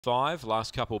5,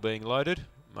 last couple being loaded,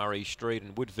 Murray Street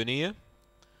and Wood Veneer.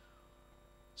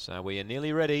 So we are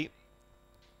nearly ready.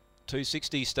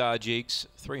 260 Star Jigs,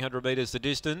 300 metres the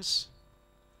distance.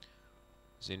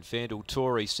 Zinfandel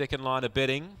Tory, second line of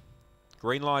betting.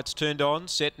 Green lights turned on,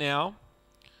 set now.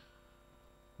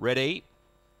 Ready.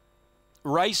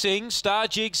 Racing, Star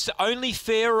Jigs only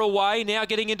fair away, now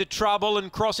getting into trouble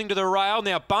and crossing to the rail.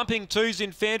 Now bumping to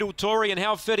Zinfandel Tory and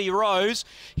How Fetty Rose.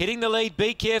 Hitting the lead,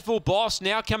 Be Careful Boss.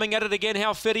 Now coming at it again,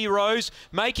 How Fetty Rose.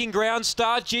 Making ground,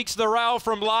 Star Jigs the rail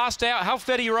from last out. How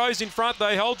Fetty Rose in front,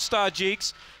 they hold Star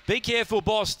Jigs. Be Careful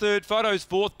Boss third, Photos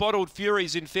fourth, Bottled Fury,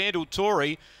 Zinfandel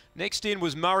Tory. Next in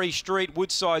was Murray Street,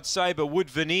 Woodside Sabre, Wood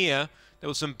Veneer. There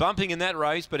was some bumping in that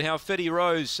race, but How Fetty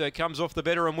Rose comes off the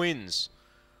better and wins.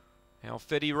 How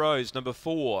Fetty Rose, number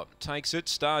 4, takes it.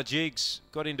 Star Jigs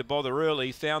got into bother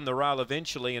early, found the rail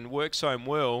eventually and works home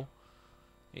well.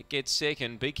 It gets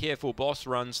second. Be Careful Boss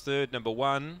runs third, number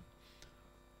 1,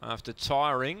 after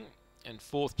tiring. And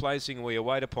fourth placing, we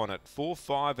await upon it. 4,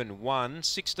 5 and 1,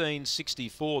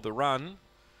 16.64 the run.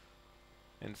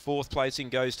 And fourth placing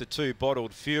goes to 2,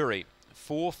 Bottled Fury.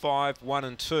 4, 5, 1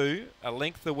 and 2, a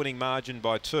length the winning margin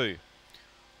by 2.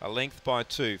 A length by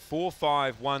 2. 4,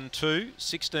 5, 1, 2,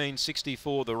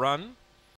 16.64 the run.